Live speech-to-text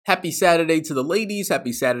Happy Saturday to the ladies,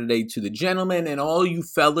 happy Saturday to the gentlemen, and all you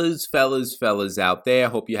fellas out there.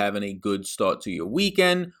 Hope you're having a good start to your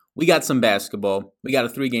weekend. We got some basketball. We got a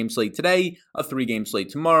 3-game slate today, a 3-game slate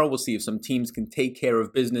tomorrow. We'll see if some teams can take care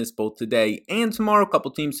of business both today and tomorrow. A couple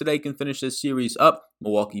teams today can finish this series up.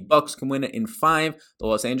 Milwaukee Bucks can win it in 5. The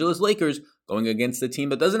Los Angeles Lakers going against a team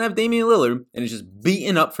that doesn't have Damian Lillard and is just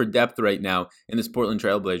beaten up for depth right now in this Portland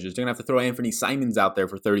Trailblazers. They're going to have to throw Anthony Simons out there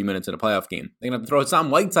for 30 minutes in a playoff game. They're going to have to throw Hassan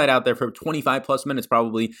Whiteside out there for 25-plus minutes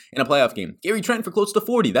probably in a playoff game. Gary Trent for close to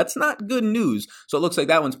 40. That's not good news. So it looks like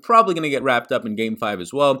that one's probably going to get wrapped up in Game 5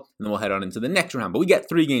 as well, and then we'll head on into the next round. But we get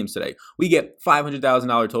 3 games today. We get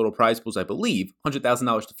 $500,000 total prize pools, I believe.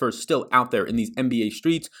 $100,000 to first still out there in these NBA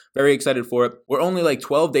streets. Very excited for it. We're only like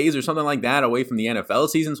 12 days or something like that away from the NFL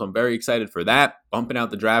season, so I'm very excited for that. Bumping out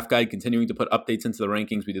the draft guide, continuing to put updates into the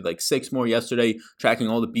rankings. We did like 6 more yesterday, tracking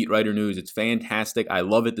all the beat writer news. It's fantastic. I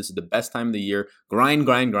love it. This is the best time of the year. Grind.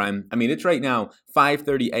 I mean, it's right now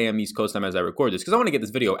 5:30 a.m. East Coast time as I record this because I want to get this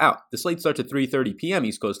video out. The slate starts at 3:30 p.m.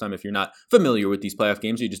 East Coast time if you're not familiar with these playoff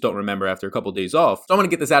games. You just don't remember after a couple of days off. So I want to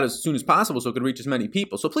get this out as soon as possible so it could reach as many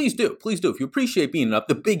people. So please do. If you appreciate being up,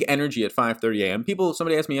 the big energy at 5:30 a.m.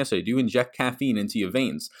 Somebody asked me yesterday, do you inject caffeine into your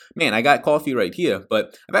veins? Man, I got coffee right here,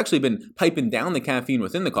 but I've actually been piping down the caffeine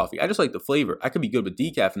within the coffee. I just like the flavor. I could be good with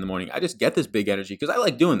decaf in the morning. I just get this big energy because I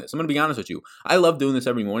like doing this. I'm going to be honest with you. I love doing this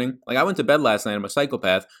every morning. Like I went to bed last night. I'm a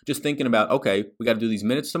psychopath just thinking about, okay, we got to do these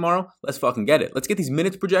minutes tomorrow. Let's fucking get it. Let's get these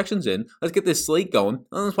minutes projections in. Let's get this slate going.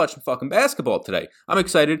 And let's watch some fucking basketball today. I'm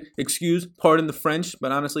excited. Pardon the French,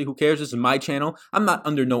 but honestly, who cares? This is my channel. I'm not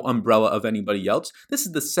under no umbrella of anybody else. This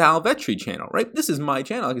is the Sal Vetri channel, right? This is my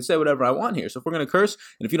channel. I can say whatever I want here. So if we're going to curse,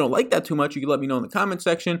 and if you don't like that too much, you can let me know in the comment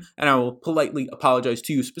section, and I will politely apologize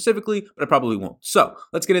to you specifically, but I probably won't. So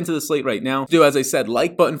let's get into the slate right now. Do, as I said,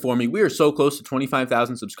 like button for me. We are so close to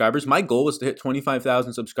 25,000 subscribers. My goal was to hit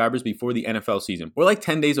 25,000 subscribers before the NFL season. We're like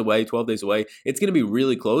 10 days away, 12 days away. It's going to be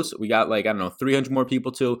really close. We got like, 300 more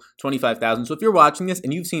people to 25,000. So if you're watching this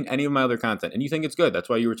and you've seen any of my other content and you think it's good, that's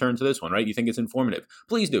why you return to this one, right? You think it's informative.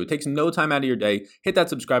 Please do. It takes no time out of your day. Hit that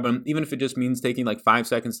subscribe button, even if it just means taking like 5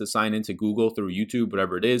 seconds to sign into Google through YouTube,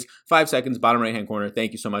 whatever it is. 5 seconds, bottom right-hand corner.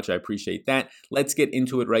 Thank you so much. I appreciate that. Let's get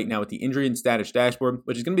into it right now with the injury and status dashboard,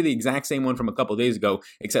 which is going to be the exact same one from a couple days ago,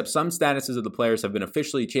 except some statuses of the players have been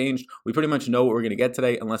officially changed. We pretty much know what we're going to get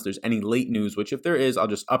today, unless there's any late news, which if there is, I'll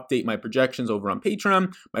just update my projections over on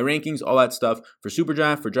Patreon, my rankings, all that stuff for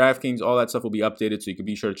SuperDraft, for DraftKings, all that stuff will be updated, so you can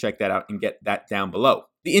be sure to check that out and get that down below.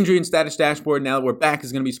 The injury and status dashboard, now that we're back,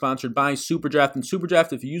 is going to be sponsored by SuperDraft. And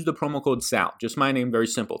SuperDraft, if you use the promo code SAL, just my name, very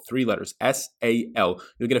simple, 3 letters, S-A-L,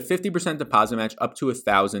 you'll get a 50% deposit match up to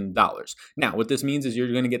 $1,000. Now, what this means is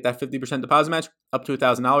you're going to get that 50% deposit match up to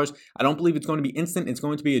 $1,000. I don't believe it's going to be instant. It's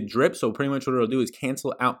going to be a drip. So pretty much what it'll do is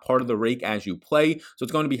cancel out part of the rake as you play. So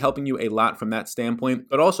it's going to be helping you a lot from that standpoint.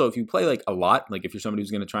 But also, if you play like a lot, like if you're somebody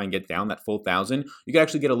who's going to try and get down that full 1,000, you can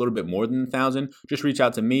actually get a little bit more than 1,000. Just reach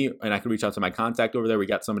out to me and I can reach out to my contact over there.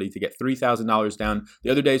 We got somebody to get $3,000 down the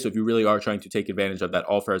other day. So if you really are trying to take advantage of that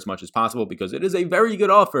offer as much as possible, because it is a very good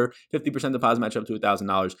offer, 50% deposit match up to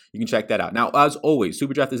 $1,000, you can check that out. Now, as always,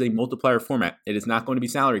 SuperDraft is a multiplier format. It is not going to be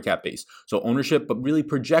salary cap based. So ownership, but really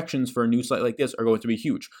projections for a new site like this are going to be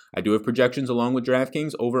huge. I do have projections along with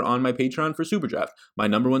DraftKings over on my Patreon for SuperDraft. My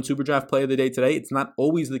number one SuperDraft play of the day today, it's not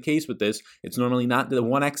always the case with this. It's normally not the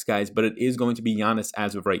 1X guys, but it is going to be Giannis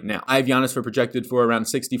as of right now. I have Giannis projected for around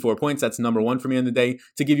 64 points. That's number one for me on the day.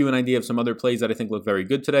 To give you an idea of some other plays that I think look very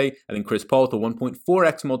good today, I think Chris Paul with a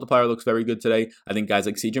 1.4x multiplier looks very good today. I think guys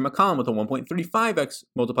like CJ McCollum with a 1.35x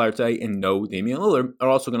multiplier today, and no Damian Lillard are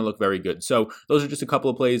also going to look very good. So those are just a couple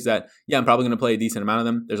of plays that, yeah, I'm probably going to play a decent amount of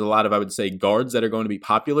them. There's a lot of, I would say, guards that are going to be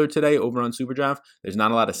popular today over on SuperDraft. There's not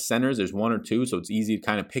a lot of centers. There's 1 or 2, so it's easy to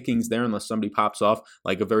kind of pickings there unless somebody pops off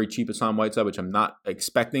like a very cheap Hassan Whiteside, which I'm not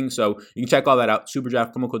expecting. So you can check all that out.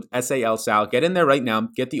 SuperDraft, promo code SALSAL. Get in there right now.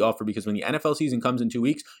 Get the offer, because when the NFL season comes in 2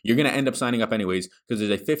 weeks, you're going to end up signing up anyways, because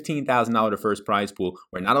there's a $15,000 to first prize pool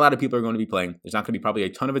where not a lot of people are going to be playing. There's not going to be probably a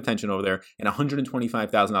ton of attention over there, and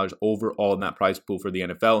 $125,000 overall in that prize pool for the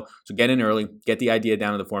NFL. So get in early, get the idea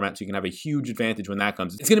down in the format so you can have a huge advantage when that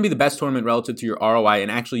comes. It's going to be the best tournament relative to your ROI and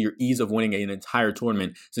actually your ease of winning an entire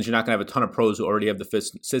tournament, since you're not going to have a ton of pros who already have the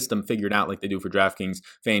system figured out like they do for DraftKings,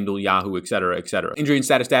 FanDuel, Yahoo, etc., etc. Injury and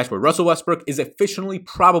status dashboard. Russell Westbrook is officially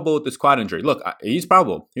probable with this quad injury. Look, he's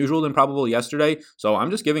probable. He was ruled improbable yesterday, So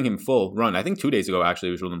I'm just giving him full run. I think 2 days ago, actually,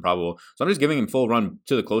 it was ruled improbable. So I'm just giving him full run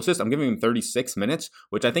to the closest. I'm giving him 36 minutes,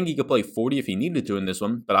 which I think he could play 40 if he needed to in this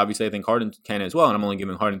one. But obviously, I think Harden can as well. And I'm only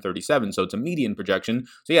giving Harden 37. So it's a median projection.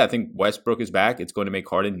 So yeah, I think Westbrook is back. It's going to make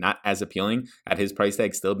Harden not as appealing at his price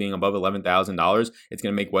tag, still being above $11,000. It's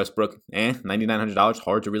going to make Westbrook, $9,900.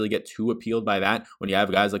 Hard to really get too appealed by that when you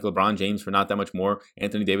have guys like LeBron James for not that much more,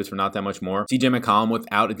 Anthony Davis for not that much more, CJ McCollum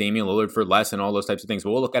without a Damian Lillard for less, and all those types of things.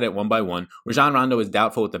 But we'll look at it one by one. Rajon Rondo is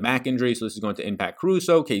doubtful with the back injury, so this is going to impact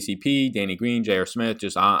Caruso, KCP, Danny Green, J.R. Smith,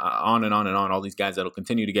 just on and on and on. All these guys that'll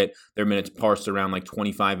continue to get their minutes parsed around like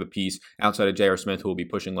 25 apiece outside of J.R. Smith, who will be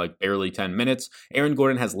pushing like barely 10 minutes. Aaron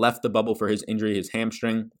Gordon has left the bubble for his injury, his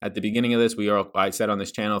hamstring. At the beginning of this, I said on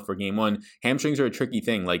this channel for game one, hamstrings are a tricky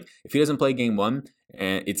thing. Like if he doesn't play game one,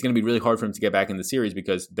 and it's going to be really hard for him to get back in the series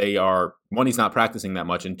because they are, one, he's not practicing that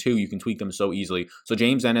much, and two, you can tweak them so easily. So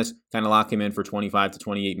James Ennis, kind of lock him in for 25 to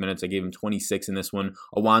 28 minutes. I gave him 26 in this one.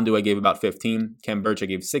 Owandu, I gave about 15. Kem Birch, I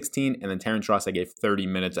gave 16. And then Terrence Ross, I gave 30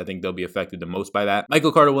 minutes. I think they'll be affected the most by that.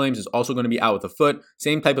 Michael Carter-Williams is also going to be out with a foot.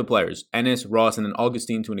 Same type of players. Ennis, Ross, and then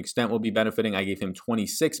Augustine to an extent will be benefiting. I gave him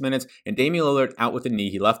 26 minutes. And Damian Lillard out with a knee.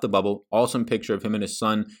 He left the bubble. Awesome picture of him and his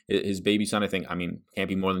son, his baby son, I think. I mean, can't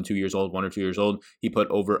be more than 2 years old, 1 or 2 years old. He put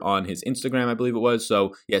over on his Instagram, I believe it was.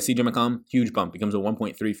 So yeah, CJ McCollum, huge bump. Becomes a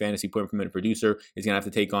 1.3 fantasy point per minute producer. He's going to have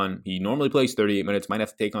to take on, he normally plays 38 minutes, might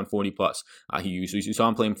have to take on 40 plus. You saw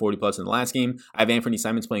him playing 40 plus in the last game. I have Anthony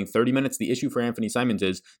Simons playing 30 minutes. The issue for Anthony Simons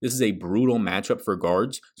is this is a brutal matchup for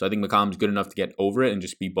guards. So I think McCollum's good enough to get over it and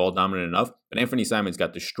just be ball dominant enough. But Anthony Simons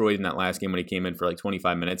got destroyed in that last game when he came in for like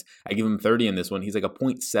 25 minutes. I give him 30 in this one. He's like a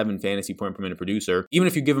 0.7 fantasy point per minute producer. Even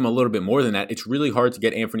if you give him a little bit more than that, it's really hard to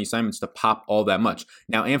get Anthony Simons to pop all that much.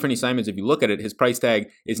 Now, Anthony Simons, if you look at it, his price tag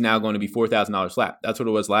is now going to be $4,000 flat. That's what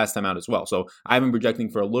it was last time out as well. So I've been projecting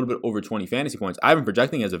for a little bit over 20 fantasy points. I've been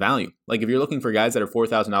projecting as a value. Like if you're looking for guys that are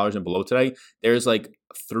 $4,000 and below today, there's like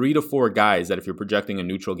 3 to 4 guys that if you're projecting a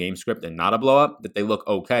neutral game script and not a blow up, that they look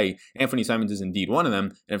okay. Anthony Simons is indeed one of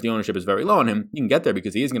them. And if the ownership is very low on him, you can get there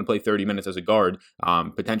because he is going to play 30 minutes as a guard,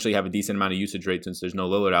 potentially have a decent amount of usage rate since there's no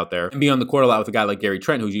Lillard out there, and be on the court a lot with a guy like Gary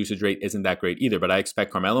Trent, whose usage rate isn't that great either. But I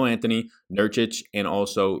expect Carmelo Anthony, Nurkic, and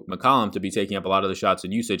also McCollum to be taking up a lot of the shots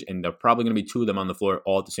and usage, and they're probably going to be 2 of them on the floor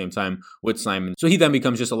all at the same time with Simon. So he then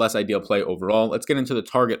becomes just a less ideal play overall. Let's get into the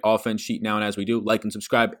target offense sheet now, and as we do, like and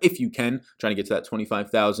subscribe if you can. Trying to get to that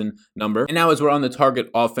 25,000 number. And now as we're on the target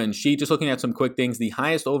offense sheet, just looking at some quick things, the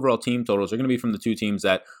highest overall team totals are going to be from the 2 teams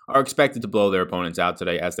that are expected to blow their opponents out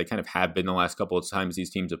today, as they kind of have been the last couple of times these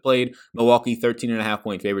teams have played. Milwaukee, 13.5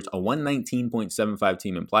 point favorites, a 119.75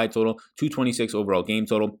 team implied total, 226 overall game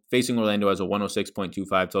total. Facing Orlando as a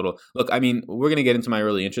 106.25 total. Look, I mean, we're going to get into my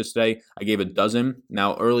early interest today. I gave a dozen.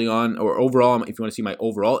 Now early on, or overall, if you want to see my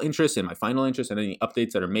overall interest and my final interest and any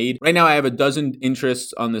updates that are made, right now I have a dozen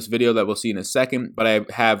interests on this video that we'll see in a second, but I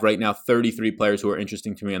have right now 33 players who are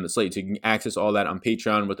interesting to me on the slate. So you can access all that on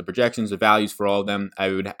Patreon with the projections, the values for all of them.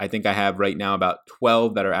 I think I have right now about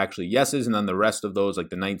 12 that are actually yeses, and then the rest of those, like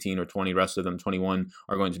the 19 or 20 rest of them, 21,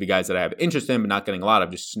 are going to be guys that I have interest in, but not getting a lot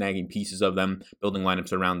of, just snagging pieces of them, building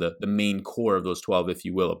lineups around the main core of those 12, if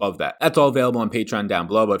you will, above that. That's all available on Patreon down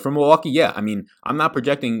below. But for Milwaukee, yeah, I mean, I'm not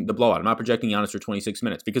projecting the blowout. I'm not projecting Giannis for 26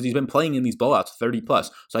 minutes because he's been playing in these blowouts 30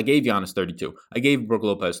 plus. So I gave Giannis 32. I gave Brook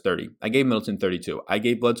Lopez 30. I gave Middleton 32. I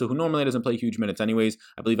gave Bledsoe, who normally doesn't play huge minutes anyways.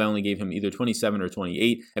 I believe I only gave him either 27 or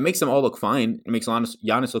 28. It makes them all look fine. It makes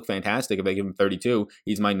Giannis look fantastic if I give him 32.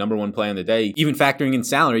 He's my number 1 play on the day. Even factoring in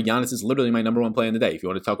salary, Giannis is literally my number 1 play on the day. If you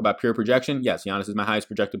want to talk about pure projection, yes, Giannis is my highest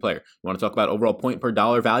projected player. You want to talk about overall point per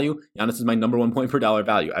dollar value, Giannis is my number 1 point per dollar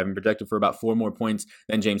value. I've been projected for about 4 more points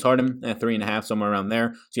than James Harden, 3.5, somewhere around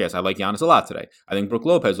there. So yes, I like Giannis a lot today. I think Brook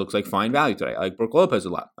Lopez looks like fine value today. I like Brook Lopez a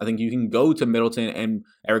lot. I think you can go to Middleton and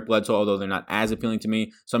Eric Bledsoe, although they're not as appealing to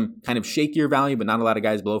me. Some kind of shakier value, but not a lot of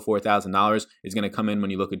guys below $4,000 is going to come in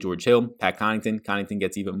when you look at George Hill. Pat Connaughton. Connaughton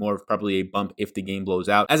gets even more, probably a bump if the game blows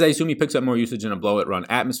out, as I assume he picks up more usage in a blowout run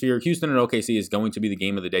atmosphere. Houston and OKC is going to be the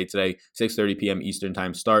game of the day today, 6:30 p.m. Eastern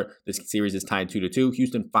time start. This series is tied 2-2.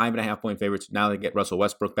 Houston 5.5 point favorites. Now they get Russell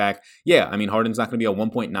Westbrook back. Yeah, I mean, Harden's not going to be a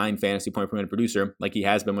 1.9 fantasy point per minute producer like he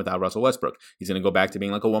has been without Russell Westbrook. He's going to go back to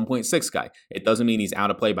being like a 1.6 guy. It doesn't mean he's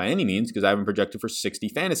out of play by any means, because I haven't projected for 60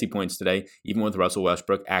 fantasy points today, even with Russell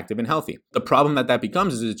Westbrook active and healthy. The problem that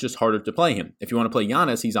becomes is it's just harder to play him. If you want to play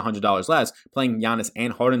Giannis, he's $100 less. Playing Giannis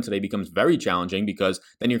and Harden today becomes very challenging because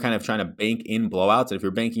then you're kind of trying to bank in blowouts. And if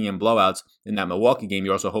you're banking in blowouts in that Milwaukee game,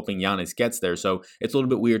 you're also hoping Giannis gets there. So it's a little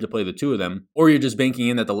bit weird to play the two of them. Or you're just banking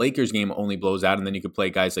in that the Lakers game only blows out, and then you could play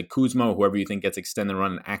guys like Kuzma or whoever you think gets extended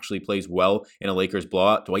run and actually plays well in a Lakers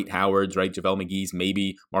blowout. Dwight Howard's, right? JaVale McGee's,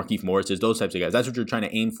 maybe Markieff Morris's, those types of guys. That's what you're trying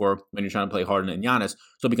to aim for when you're trying to play Harden and Giannis.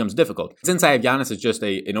 So it becomes difficult. Since I have Giannis as just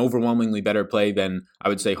an overwhelmingly better play than I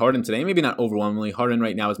would say Harden today, maybe not overwhelmingly. Harden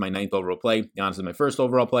right now is my 9th overall play. Giannis is my 1st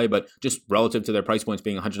overall play, but just relative to their price points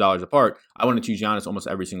being $100 apart, I want to choose Giannis almost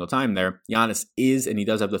every single time there. Giannis is, and he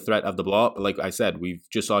does have the threat of the blowout, but like I said, we've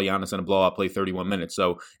just saw Giannis in a blowout play 31 minutes.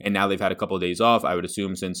 So, and now they've had a couple of days off. I would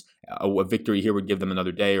assume since a victory here would give them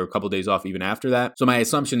another day or a couple of days off even after that. So my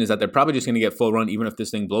assumption is that they're probably just going to get full run even if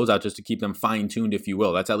this thing blows out, just to keep them fine-tuned, if you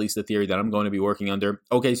will. That's at least the theory that I'm going to be working under.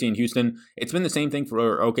 OKC and Houston, it's been the same thing for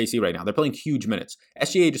OKC right now. They're playing huge minutes.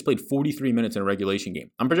 SGA just played 43 minutes in a regulation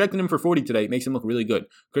game. I'm projecting him for 40 today. Makes him look really good.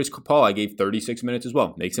 Chris Paul, I gave 36 minutes as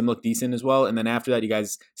well. Makes him look decent as well. And then after that, you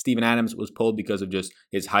guys, Steven Adams was pulled because of just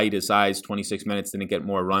his height, his size, 26 minutes, didn't get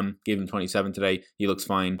more run. Gave him 27 today. He looks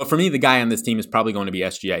fine. But for me, the guy on this team is probably going to be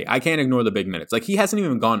SGA. I can't ignore the big minutes. Like, he hasn't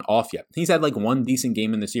even gone off yet. He's had like one decent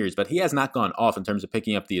game in the series, but he has not gone off in terms of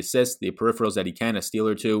picking up the assists, the peripherals that he can, a steal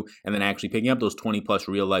or two, and then actually picking up those 20 plus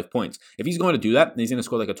real life points. If he's going to do that, then he's going to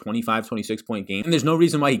score like a 25, 26 point game. And there's no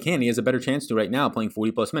reason why he can't. He has a better chance to right now playing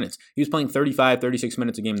 40 plus minutes. He was playing 35, 36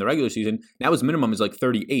 minutes a game in the regular season. Now his minimum is like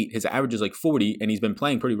 38. His average is like 40, and he's been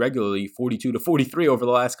playing pretty regularly 42 to 43 over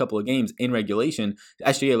the last couple of games in regulation.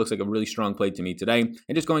 SGA looks like a really strong play to me today.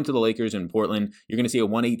 And just going to the Lakers in Portland, you're going to see a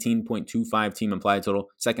 118.25 team implied total,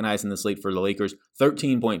 second highest in the slate for the Lakers,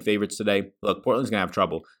 13-point favorites today. Look, Portland's going to have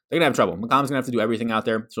trouble. They're going to have trouble. McCollum's going to have to do everything out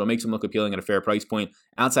there, so it makes him look appealing at a fair price point.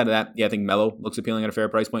 Outside of that, yeah, I think Melo looks appealing at a fair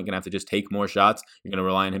price point. Going to have to just take more shots. You're going to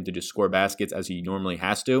rely on him to just score baskets as he normally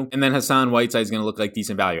has to. And then Hassan Whiteside is going to look like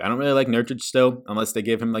decent value. I don't really like Nurkic still, unless they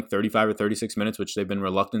give him like 35 or 36 minutes, which they've been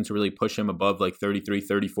reluctant to really push him above like 33,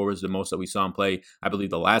 34 was the most that we saw him play, I believe,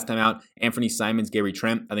 the last time out. Anthony Simons, Gary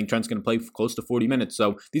Trent. I think Trent's going to play close to 40 minutes.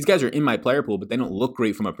 So these guys are in my player pool, but they don't look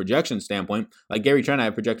great from a projection standpoint. Like Gary Trent, I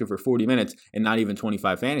have projected for 40 minutes and not even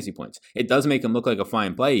 25 fantasy points. It does make him look like a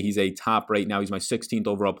fine play. He's a top right now. He's my 16th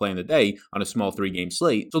overall play in the day on a small 3-game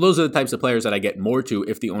slate. So those are the types of players that I get more to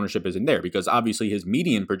if the ownership isn't there, because obviously his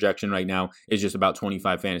median projection right now is just about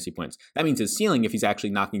 25 fantasy points. That means his ceiling, if he's actually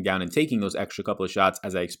knocking down and taking those extra couple of shots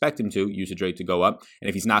as I expect him to, usage rate to go up, and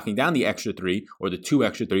if he's knocking down the extra 3 or the 2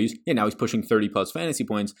 extra 3s, yeah, now he's pushing 30 plus fantasy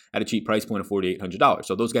points at a cheap price point of $4,800.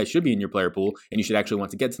 So those guys should be in your player pool, and you should actually want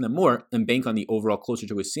to get to them more and bank on the overall closer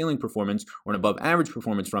to his ceiling performance or an above average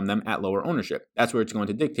performance from them at lower ownership. That's where it's going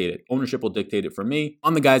to dictate it. Ownership will dictate it for me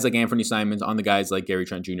on the guys like Anthony Simons, on the guys like Gary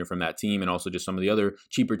Trent Jr. from that team, and also just some of the other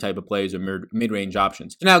cheaper type of plays or mid-range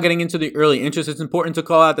options. So now getting into the early interest, it's important to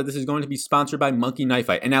call out that this is going to be sponsored by Monkey Knife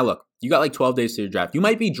Fight. And now look, you got like 12 days to your draft. You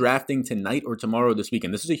might be drafting tonight or tomorrow this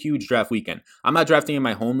weekend. This is a huge draft weekend. I'm not drafting in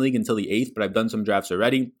my home league until the 8th, but I've done some drafts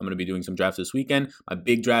already. I'm going to be doing some drafts this weekend. My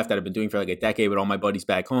big draft that I've been doing for like a decade with all my buddies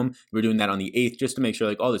back home. We're doing that on the 8th just to make sure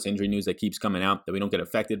like all this injury news that keeps coming out, that we don't get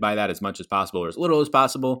affected by that as much as possible or as little as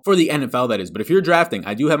possible for the NFL, that is. But if you're drafting,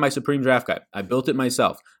 I do have my Supreme Draft Guide. I built it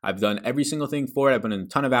myself. I've done every single thing for it. I've been in a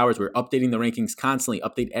ton of hours. We're updating the rankings constantly,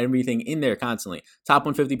 update everything in there constantly. Top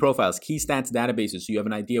 150 profiles, key stats databases, so you have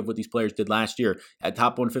an idea of what these players did last year. At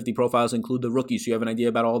top 150 profiles include the rookies, so you have an idea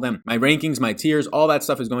about all of them. My rankings, my tiers, all that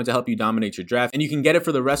stuff is going to help you dominate your draft. And you can get it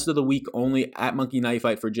for the rest of the week only at Monkey Knife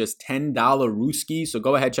Fight for just $10 Rooski. So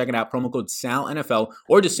go ahead, check it out. Promo code SALNFL,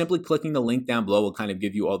 or just simply clicking the link down below will kind of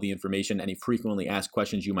give you all the information. Any frequently asked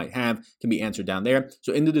questions you might have can be answered down there.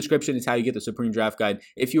 So in the description is how you get the Supreme Draft Guide.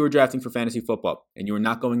 If you are drafting for fantasy football and you are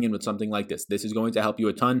not going in with something like this, this is going to help you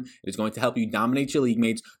a ton. It is going to help you dominate your league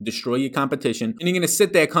mates, destroy your competition, and you're going to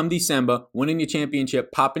sit there come December, winning your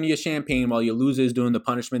championship, popping your champagne while your loser is doing the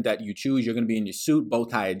punishment that you choose. You're going to be in your suit, bow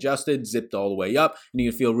tie adjusted, zipped all the way up, and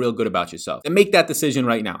you're going to feel real good about yourself. And make that decision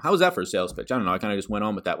right now. How was that for a sales pitch? I don't know. I kind of just went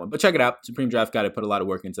on with that one. But check it out. Supreme Draft Guide. I put a lot of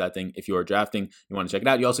work into that thing. If you are drafting, you want to check it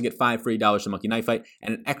out. You also get $5 free to Monkey Knife Fight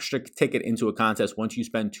and an extra ticket into a contest. Once you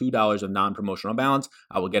spend $2 of non-promotional balance,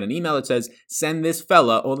 I will get an email that says, send this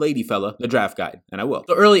fella or lady fella the draft guide. And I will.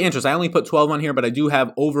 So early interest, I only put 12 on here, but I do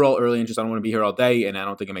have overall early interest. I don't want to be here all day, and I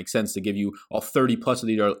don't think it makes makes sense to give you all 30 plus of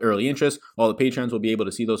the early interest. All the patrons will be able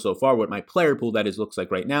to see those so far. What my player pool, that is, looks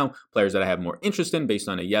like right now. Players that I have more interest in based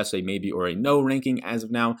on a yes, a maybe, or a no ranking as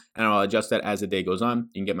of now. And I'll adjust that as the day goes on.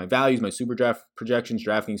 You can get my values, my super draft projections,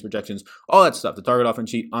 DraftKings projections, all that stuff. The target offense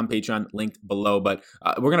sheet on Patreon linked below. But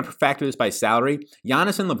we're going to factor this by salary.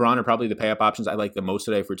 Giannis and LeBron are probably the pay-up options I like the most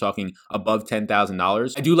today if we're talking above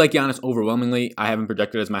 $10,000. I do like Giannis overwhelmingly. I have him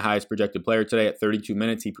projected as my highest projected player today at 32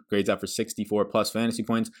 minutes. He grades out for 64 plus fantasy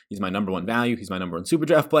points. He's my number one value. He's my number one super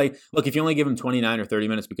draft play. Look, if you only give him 29 or 30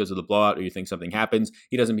 minutes because of the blowout or you think something happens,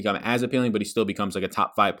 he doesn't become as appealing, but he still becomes like a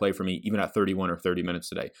top 5 play for me even at 31 or 30 minutes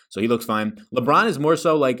today. So he looks fine. LeBron is more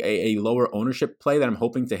so like a lower ownership play that I'm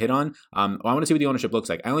hoping to hit on. I want to see what the ownership looks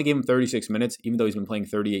like. I only gave him 36 minutes, even though he's been playing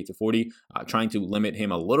 38 to 40, trying to limit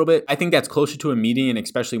him a little bit. I think that's closer to a median,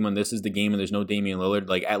 especially when this is the game and there's no Damian Lillard.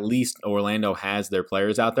 Like, at least Orlando has their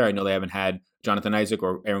players out there. I know they haven't had Jonathan Isaac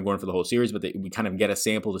or Aaron Gordon for the whole series, but we kind of get a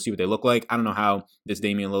sample to see what they look like. I don't know how this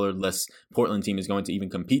Damian Lillard-less Portland team is going to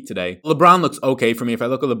even compete today. LeBron looks okay for me. If I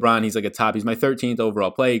look at LeBron, he's like a top. He's my 13th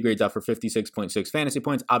overall play. He grades out for 56.6 fantasy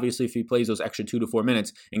points. Obviously, if he plays those extra 2 to 4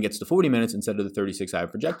 minutes and gets to 40 minutes instead of the 36 I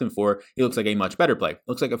project him for, he looks like a much better play.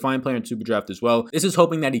 Looks like a fine player in Super Draft as well. This is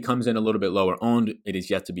hoping that he comes in a little bit lower owned. It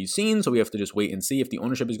is yet to be seen, so we have to just wait and see. If the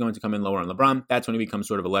ownership is going to come in lower on LeBron, that's when he becomes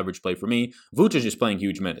sort of a leverage play for me. Vooch is just playing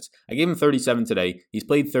huge minutes. I gave him 37 today. He's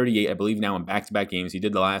played 38, I believe, now in back-to-back games. He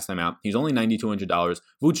did the last time out. He's only $9,200.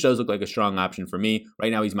 Vooch does look like a strong option for me.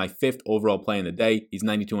 Right now, he's my 5th overall play in the day. He's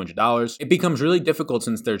 $9,200. It becomes really difficult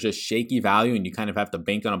since there's just shaky value and you kind of have to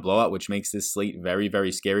bank on a blowout, which makes this slate very,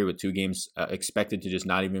 very scary with 2 games expected to just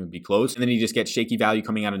not even be close. And then you just get shaky value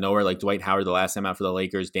coming out of nowhere, like Dwight Howard the last time out for the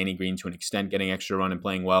Lakers, Danny Green to an extent getting extra run and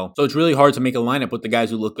playing well. So it's really hard to make a lineup with the guys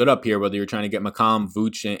who look good up here, whether you're trying to get McCollum,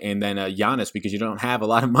 Vooch, and then Giannis, because you don't have a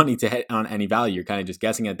lot of money to hit on any value. You're kind of just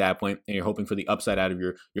guessing at that point, and you're hoping for the upside out of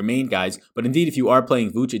your main guys. But indeed, if you are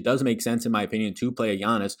playing Vooch, it does make sense, in my opinion, to play a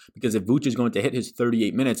Giannis, because if Vooch is going to hit his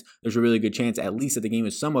 38 minutes, there's a really good chance at least that the game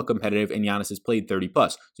is somewhat competitive and Giannis has played 30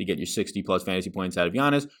 plus. So you get your 60 plus fantasy points out of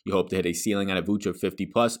Giannis. You hope to hit a ceiling out of Vooch of 50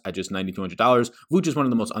 plus at just $9,200. Vooch is one of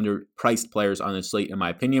the most underpriced players on this slate, in my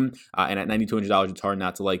opinion. And at $9,200, it's hard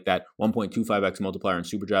not to like that 1.25x multiplier in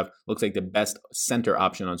Super Draft. Looks like the best center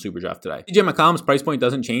option on Super Draft today. CJ McCollum's price point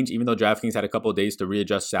doesn't change, even though DraftKings had a couple of days to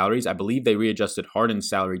readjust salaries. I believe they readjusted Harden's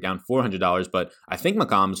salary down $400, but I think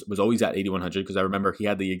McCollum's was always at $8,100 because I remember he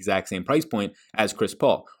had the exact same price point as Chris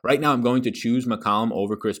Paul. Right now, I'm going to choose McCollum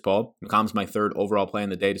over Chris Paul. McCollum's my 3rd overall play in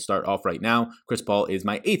the day to start off right now. Chris Paul is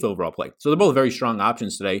my 8th overall play. So they're both very strong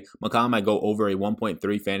options today. McCollum, I go over a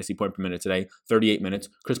 1.3 fantasy point per minute today, 38 minutes.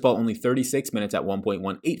 Chris Paul only 36 minutes at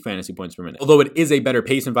 1.18 fantasy points per minute. Although it is a better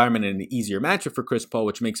pace environment and an easier matchup for Chris Paul,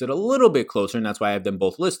 which makes it a little bit closer, and that's why I have them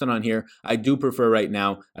both listed on here. I do prefer right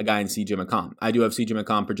now a guy in CJ McCollum. I do have CJ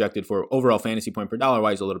McCollum projected for overall fantasy point per dollar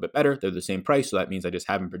wise a little bit better. They're the same price, so that means I just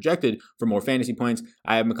have him projected for more fantasy points.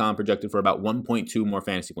 I have McCollum projected for about 1.2 more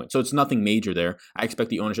fantasy points. So it's nothing major there. I expect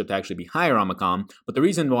the ownership to actually be higher on McCollum, but the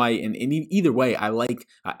reason why, in either way, I like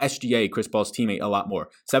SGA, Chris Paul's teammate, a lot more.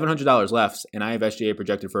 $700 left, and I have SGA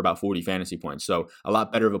projected for about 40 fantasy points, so a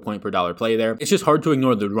lot better of a point per dollar play there. It's just hard to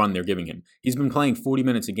ignore the run they're giving him. He's been playing 40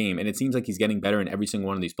 minutes a game, and it seems like he's getting better in every single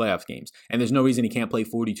one of these playoff games, and there's no reason he can't play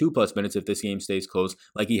 42 plus minutes if this game stays close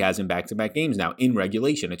like he has in back-to-back games now in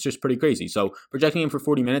regulation. It's just pretty crazy. So projecting him for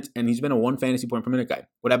 40 minutes, and he's been a 1 fantasy point per minute guy.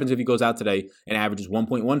 What happens if he goes out today and averages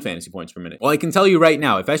 1.1 fantasy points per minute? Well, I can tell you right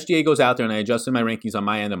now, if SGA goes out there, and I adjusted my rankings on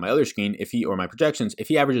my end on my other screen, or my projections, if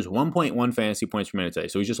he averages 1.1 fantasy points per minute today,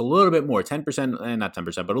 so he's just a little bit more, 10%, not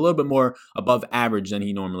 10%, but a little bit more above average than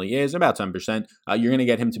he normally is, about 10%, you're going to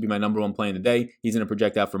get him to be my number 1 play in the day. He's going to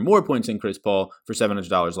project out for more points than Chris Paul for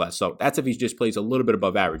 $700 less. So that's if he just plays a little bit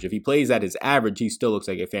above average. If he plays at his average, he still looks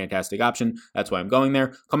like a fantastic option. That's why I'm going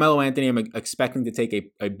there. Carmelo Anthony, I'm expecting to take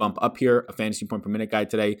a bump up here, a fantasy point per minute guy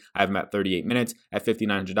today. I have him at 38 minutes at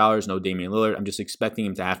 $5,900. No Damian Lillard. I'm just expecting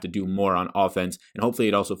him to have to do more on offense, and hopefully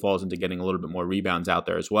it also falls into getting a little bit more rebounds out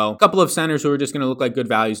there as well. A couple of centers who are just going to look like good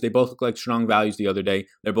values. They both look like strong values the other day.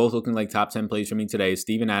 They're both looking like top 10 plays for me today.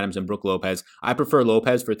 Steven Adams and Brook Lopez. I prefer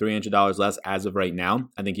Lopez for $300 less as of right now.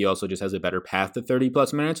 I think he also just has a better path to 30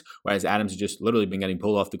 plus minutes, whereas Adams has just literally been getting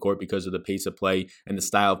pulled off the court because of the pace of play and the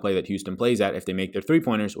style of play that Houston plays at. If they make their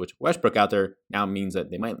 3-pointers, which Westbrook out there now means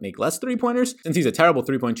that they might make less 3-pointers since he's a terrible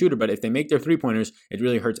 3-point shooter, but if they make their 3-pointers, it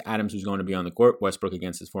really hurts Adams, who's going to be on the court. Westbrook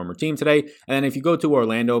against his former team today. And then if you go to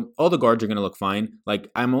Orlando, all the guards are going to look fine. Like,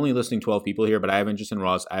 I'm only listing 12 people here, but I have interest in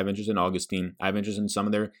Ross. I have interest in Augustine. I have interest in some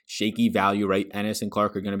of their shaky value, right? Ennis and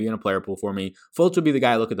Clark are going to be in a player pool for me. Fultz would be the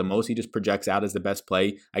guy I look at the most. He just projects out as the best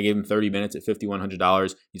play. I gave him 30 minutes at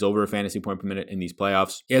 $5,100. He's over a fantasy point per minute in these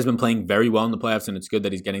playoffs. He has been playing very well in the playoffs, and it's good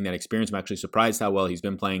that he's getting that experience. I'm actually surprised how well he's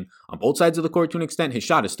been playing on both sides of the court to an extent. His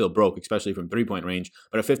shot is still broke, especially from three-point range,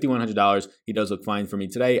 but at $5,100, he does look fine for me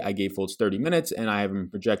today. I gave Fultz 30 minutes, and I have him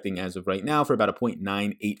projecting as of right now for about a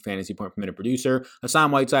 0.98 fantasy point per minute producer.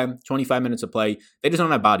 Hassan Whiteside, 25 minutes of play. They just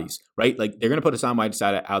don't have bodies, right? Like, they're going to put Hassan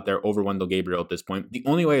Whiteside out there over Wendell Gabriel at this point. The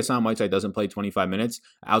only way Hassan Whiteside doesn't play 25 minutes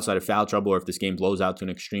outside of foul trouble, or if this game blows out to an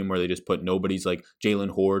extreme where they just put nobodies like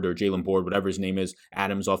Jalen Horde or Jalen Board, whatever his name is,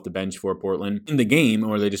 Adams off the bench for Portland in the game,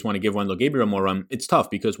 or they just want to give Wendell Gabriel more run, it's tough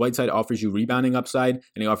because Whiteside offers you rebounding upside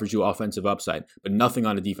and he offers you offensive upside, but nothing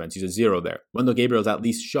on the defense. He's a zero there. Wendell Gabriel is at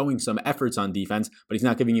least showing some efforts on defense, but he's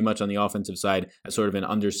not giving you much on the offensive side as sort of an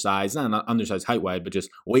undersized, not undersized height-wise, but just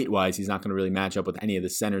weight-wise, he's not going to really match up with any of the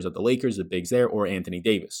centers of the Lakers, the bigs there, or Anthony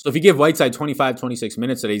Davis. So if you give Whiteside 25, 26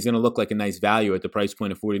 minutes today, he's going to look like a nice value at the price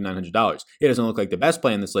point of $4,900. He doesn't look like the best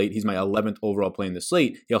play in the slate. He's my 11th overall play in the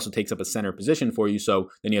slate. He also takes up a center position for you, so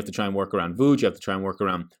then you have to try and work around Vooch, you have to try and work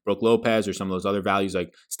around Brook Lopez or some of those other values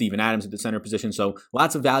like Steven Adams at the center position. So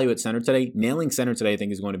lots of value at center today. Nailing center today I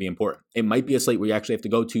think is going to be important. It might be a slate where you actually have to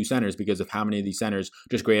go two centers because of how many of these centers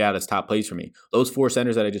just grade out as top plays for me. Those four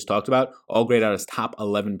centers that I just talked about all grade out as top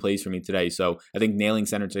 11 plays for me today. So I think nailing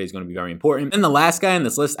center today is going to be very important. And the last guy on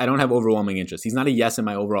this list, I don't have overwhelming interest. He's not a yes in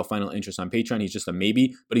my overall final interest on Patreon. He's just a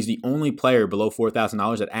maybe, but he's the only player below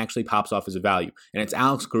 $4,000 that actually pops off as a value. And it's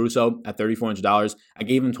Alex Caruso at $3,400. I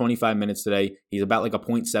gave him 25 minutes today. He's about like a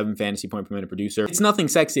 0.7 fantasy point per minute producer. It's nothing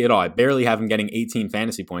sexy at all. I barely have him getting 18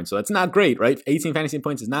 fantasy points. So that's not great, right? 18 fantasy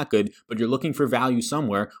points is not good, but you're looking for value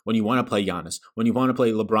somewhere when you want to play Giannis, when you want to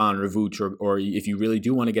play LeBron or Vooch, or if you really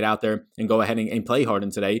do want to get out there and go ahead and play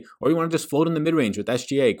Harden today, or you want to just float in the mid-range with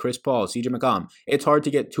SGA, Chris Paul, CJ McCollum. It's hard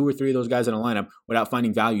to get two or three of those guys in a lineup without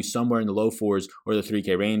finding value somewhere in the low fours or the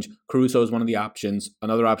 3K range. Caruso is one of the options.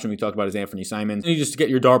 Another option we talked about is Anthony Simons. And you just get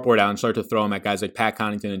your dartboard out and start to throw them at guys like Pat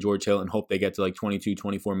Connaughton and George Hill and hope they get to like 22,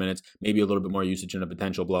 24 minutes, maybe a little bit more usage in a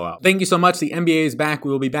potential blowout. Thank you so much. The NBA is back.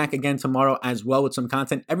 We will be back again tomorrow as well with some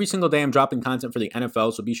content. Every single day I'm dropping content for the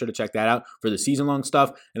NFL, so be sure to check that out for the season-long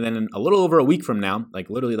stuff. And then in a little over a week from now, like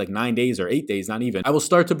literally like 9 days or 8 days, not even, I will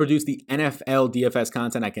start to produce the NFL DFS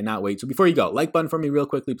content. I cannot wait. So before you go, like button for me real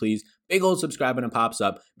quickly, please. Big old subscribe button pops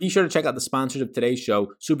up. Be sure to check out the sponsors of today's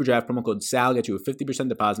show. SuperDraft promo code SAL get you a 50%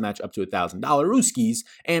 deposit match up to $1,000 Rooskies,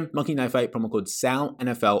 and Monkey Knife Fight promo code SAL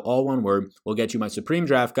NFL, all one word, will get you my Supreme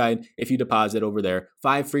Draft Guide if you deposit over there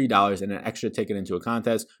 $5 free and an extra ticket into a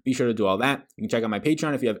contest. Be sure to do all that. You can check out my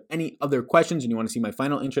Patreon if you have any other questions and you want to see my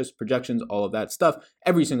final interest, projections, all of that stuff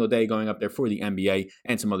every single day going up there for the NBA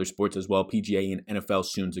and some other sports as well, PGA and NFL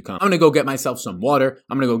soon to come. I'm going to go get myself some water.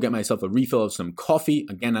 I'm going to go get myself a refill of some coffee.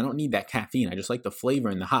 Again, I don't need that caffeine. I just like the flavor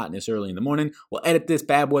and the hotness early in the morning. We'll edit this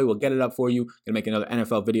bad boy. We'll get it up for you. Gonna make another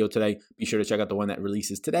NFL video today. Be sure to check out the one that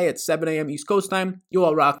releases today at 7 a.m. East Coast time. You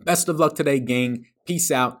all rock. Best of luck today, gang.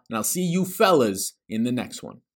 Peace out, and I'll see you fellas in the next one.